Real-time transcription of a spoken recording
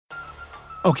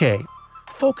Okay,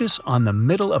 focus on the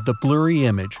middle of the blurry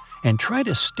image and try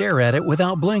to stare at it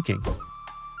without blinking.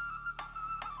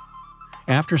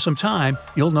 After some time,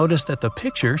 you'll notice that the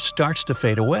picture starts to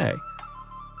fade away.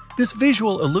 This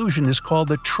visual illusion is called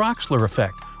the Troxler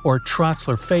effect or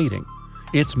Troxler fading.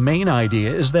 Its main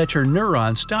idea is that your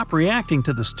neurons stop reacting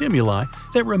to the stimuli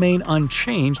that remain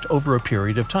unchanged over a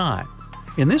period of time.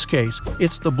 In this case,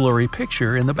 it's the blurry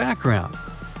picture in the background.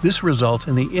 This results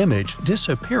in the image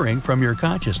disappearing from your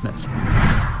consciousness.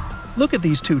 Look at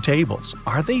these two tables.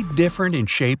 Are they different in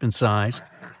shape and size?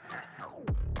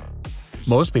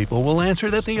 Most people will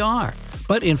answer that they are,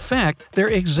 but in fact, they're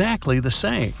exactly the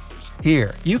same.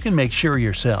 Here, you can make sure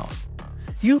yourself.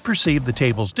 You perceive the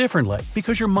tables differently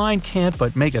because your mind can't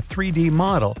but make a 3D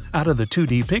model out of the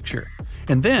 2D picture.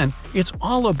 And then, it's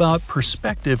all about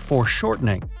perspective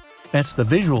foreshortening. That's the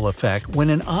visual effect when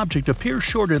an object appears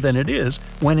shorter than it is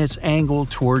when it's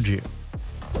angled towards you.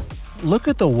 Look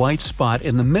at the white spot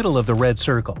in the middle of the red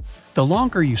circle. The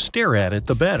longer you stare at it,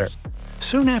 the better.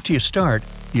 Soon after you start,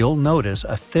 you'll notice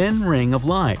a thin ring of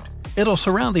light. It'll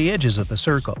surround the edges of the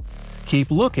circle. Keep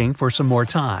looking for some more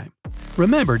time.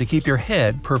 Remember to keep your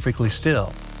head perfectly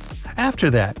still. After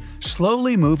that,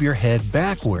 slowly move your head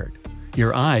backward.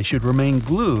 Your eyes should remain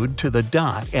glued to the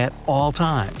dot at all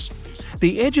times.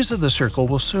 The edges of the circle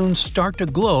will soon start to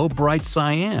glow bright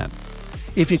cyan.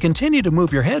 If you continue to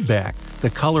move your head back, the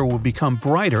color will become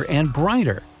brighter and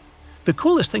brighter. The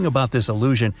coolest thing about this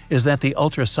illusion is that the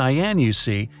ultra cyan you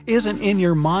see isn't in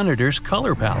your monitor's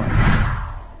color palette.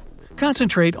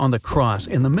 Concentrate on the cross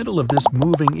in the middle of this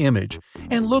moving image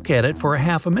and look at it for a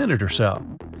half a minute or so.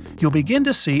 You'll begin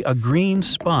to see a green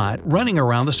spot running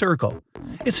around the circle.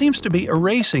 It seems to be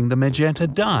erasing the magenta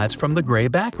dots from the gray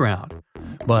background.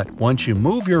 But once you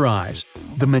move your eyes,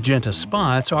 the magenta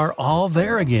spots are all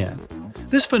there again.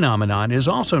 This phenomenon is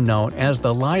also known as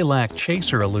the lilac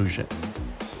chaser illusion.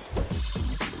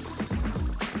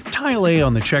 Tile A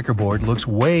on the checkerboard looks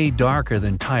way darker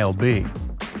than tile B.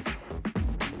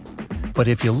 But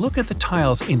if you look at the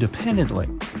tiles independently,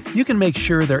 you can make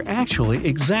sure they're actually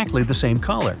exactly the same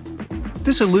color.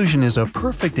 This illusion is a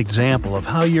perfect example of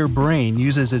how your brain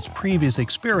uses its previous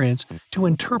experience to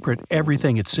interpret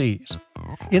everything it sees.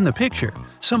 In the picture,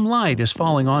 some light is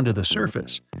falling onto the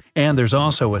surface, and there's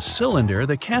also a cylinder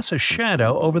that casts a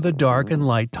shadow over the dark and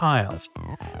light tiles.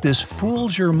 This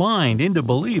fools your mind into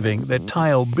believing that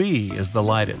tile B is the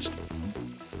lightest.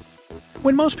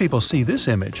 When most people see this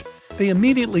image, they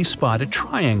immediately spot a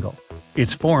triangle.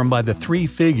 It's formed by the three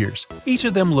figures. Each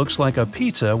of them looks like a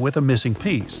pizza with a missing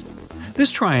piece.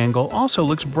 This triangle also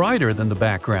looks brighter than the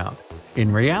background.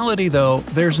 In reality, though,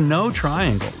 there's no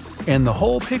triangle, and the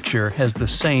whole picture has the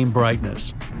same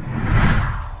brightness.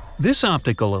 This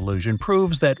optical illusion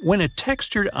proves that when a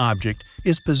textured object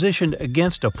is positioned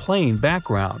against a plain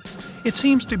background, it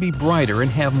seems to be brighter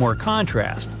and have more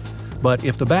contrast. But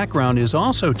if the background is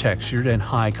also textured and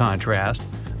high contrast,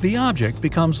 the object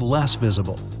becomes less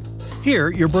visible.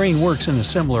 Here, your brain works in a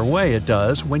similar way it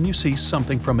does when you see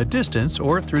something from a distance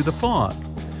or through the fog.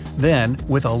 Then,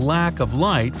 with a lack of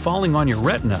light falling on your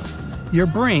retina, your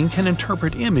brain can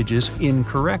interpret images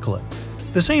incorrectly.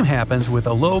 The same happens with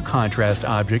a low-contrast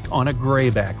object on a gray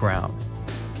background.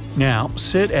 Now,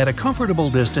 sit at a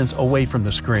comfortable distance away from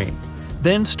the screen.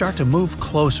 Then start to move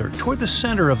closer toward the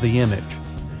center of the image.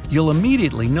 You'll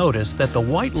immediately notice that the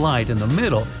white light in the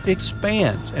middle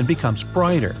expands and becomes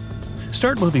brighter.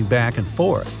 Start moving back and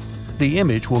forth. The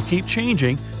image will keep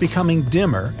changing, becoming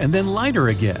dimmer and then lighter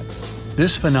again.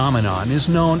 This phenomenon is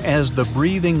known as the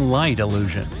breathing light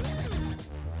illusion.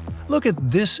 Look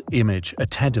at this image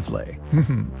attentively.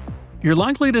 You're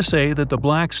likely to say that the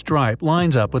black stripe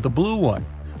lines up with the blue one,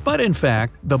 but in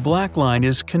fact, the black line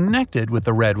is connected with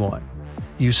the red one.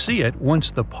 You see it once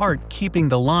the part keeping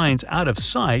the lines out of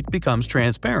sight becomes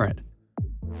transparent.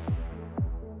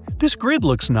 This grid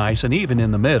looks nice and even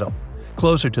in the middle.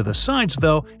 Closer to the sides,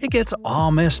 though, it gets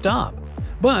all messed up.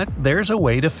 But there's a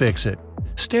way to fix it.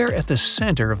 Stare at the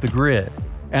center of the grid.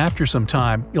 After some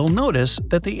time, you'll notice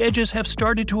that the edges have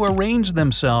started to arrange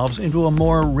themselves into a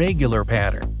more regular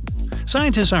pattern.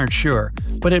 Scientists aren't sure,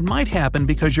 but it might happen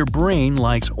because your brain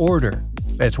likes order.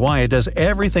 That's why it does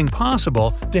everything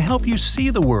possible to help you see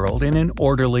the world in an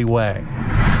orderly way.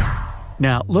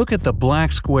 Now look at the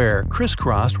black square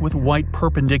crisscrossed with white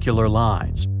perpendicular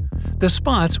lines. The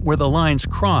spots where the lines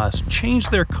cross change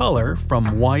their color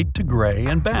from white to gray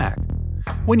and back.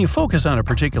 When you focus on a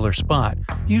particular spot,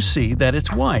 you see that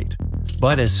it's white.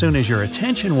 But as soon as your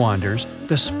attention wanders,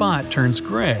 the spot turns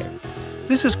gray.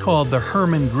 This is called the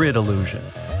Hermann grid illusion.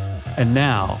 And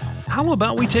now, how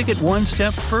about we take it one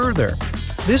step further?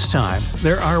 This time,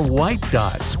 there are white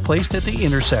dots placed at the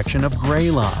intersection of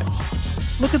gray lines.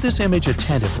 Look at this image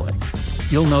attentively.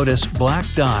 You'll notice black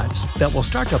dots that will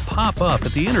start to pop up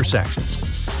at the intersections.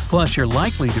 Plus, you're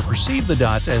likely to perceive the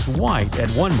dots as white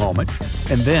at one moment,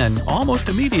 and then, almost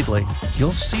immediately,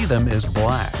 you'll see them as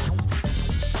black.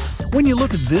 When you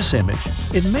look at this image,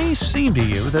 it may seem to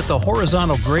you that the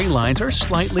horizontal gray lines are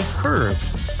slightly curved,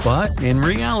 but in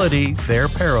reality, they're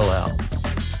parallel.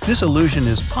 This illusion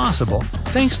is possible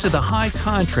thanks to the high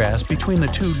contrast between the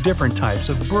two different types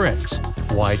of bricks,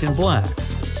 white and black.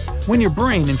 When your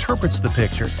brain interprets the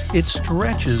picture, it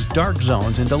stretches dark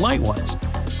zones into light ones.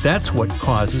 That's what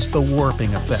causes the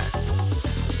warping effect.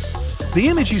 The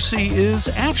image you see is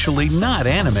actually not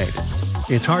animated.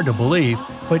 It's hard to believe,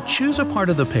 but choose a part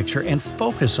of the picture and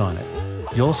focus on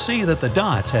it. You'll see that the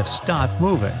dots have stopped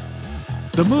moving.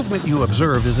 The movement you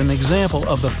observe is an example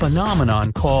of the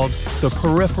phenomenon called the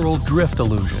peripheral drift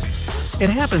illusion. It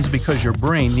happens because your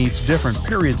brain needs different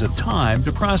periods of time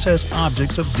to process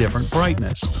objects of different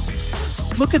brightness.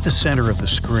 Look at the center of the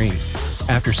screen.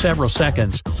 After several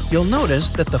seconds, you'll notice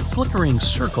that the flickering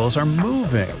circles are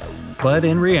moving, but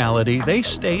in reality, they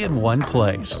stay in one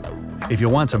place. If you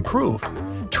want some proof,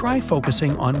 try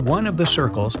focusing on one of the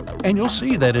circles and you'll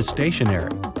see that it's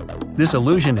stationary. This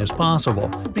illusion is possible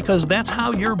because that's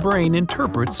how your brain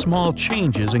interprets small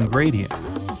changes in gradient.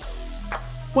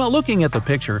 While looking at the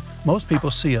picture, most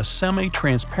people see a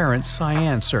semi-transparent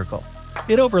cyan circle.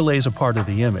 It overlays a part of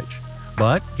the image.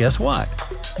 But guess what?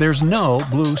 There's no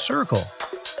blue circle.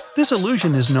 This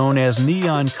illusion is known as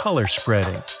neon color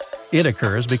spreading. It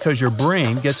occurs because your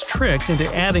brain gets tricked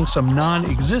into adding some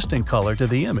non-existent color to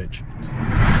the image.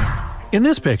 In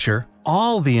this picture,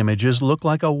 all the images look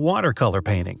like a watercolor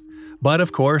painting. But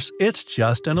of course, it's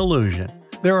just an illusion.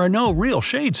 There are no real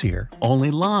shades here,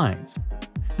 only lines.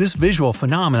 This visual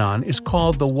phenomenon is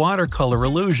called the watercolor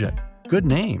illusion. Good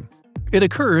name. It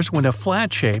occurs when a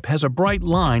flat shape has a bright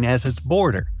line as its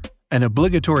border. An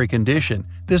obligatory condition,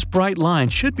 this bright line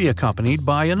should be accompanied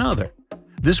by another.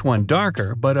 This one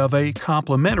darker but of a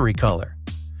complementary color.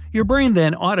 Your brain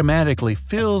then automatically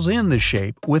fills in the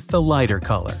shape with the lighter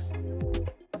color.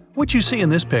 What you see in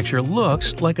this picture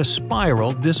looks like a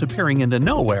spiral disappearing into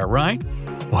nowhere, right?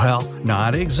 Well,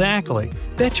 not exactly.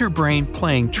 That's your brain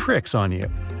playing tricks on you.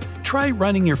 Try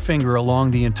running your finger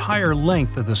along the entire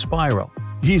length of the spiral.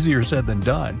 Easier said than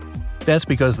done. That's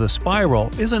because the spiral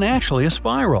isn't actually a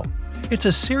spiral. It's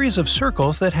a series of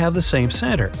circles that have the same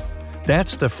center.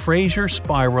 That's the Fraser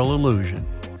spiral illusion.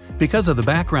 Because of the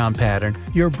background pattern,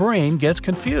 your brain gets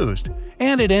confused,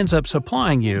 and it ends up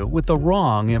supplying you with the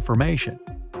wrong information.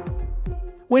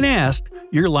 When asked,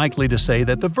 you're likely to say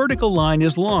that the vertical line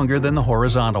is longer than the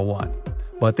horizontal one,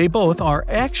 but they both are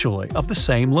actually of the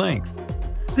same length.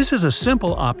 This is a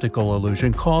simple optical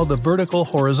illusion called the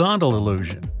vertical-horizontal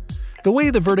illusion. The way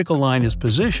the vertical line is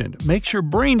positioned makes your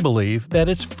brain believe that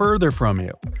it's further from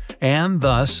you, and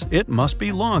thus it must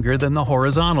be longer than the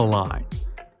horizontal line.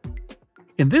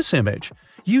 In this image,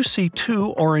 you see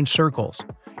two orange circles.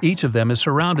 Each of them is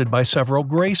surrounded by several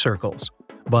gray circles.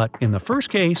 But in the first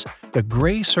case, the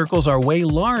gray circles are way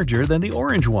larger than the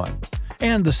orange one,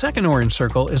 and the second orange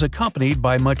circle is accompanied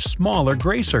by much smaller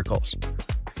gray circles.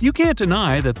 You can't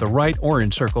deny that the right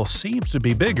orange circle seems to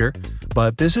be bigger,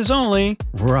 but this is only,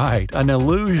 an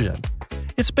illusion.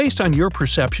 It's based on your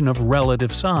perception of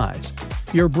relative size.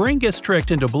 Your brain gets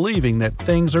tricked into believing that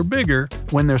things are bigger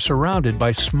when they're surrounded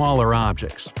by smaller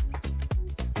objects.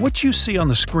 What you see on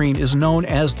the screen is known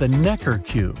as the Necker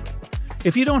cube.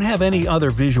 If you don't have any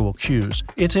other visual cues,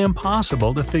 it's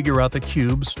impossible to figure out the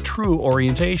cube's true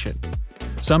orientation.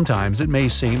 Sometimes it may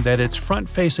seem that its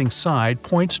front-facing side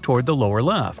points toward the lower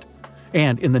left,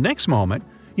 and in the next moment,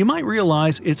 you might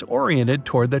realize it's oriented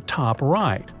toward the top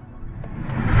right.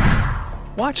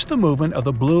 Watch the movement of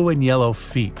the blue and yellow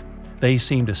feet. They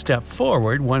seem to step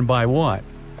forward one by one.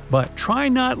 But try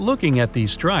not looking at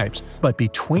these stripes, but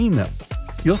between them.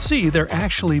 You'll see they're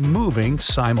actually moving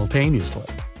simultaneously.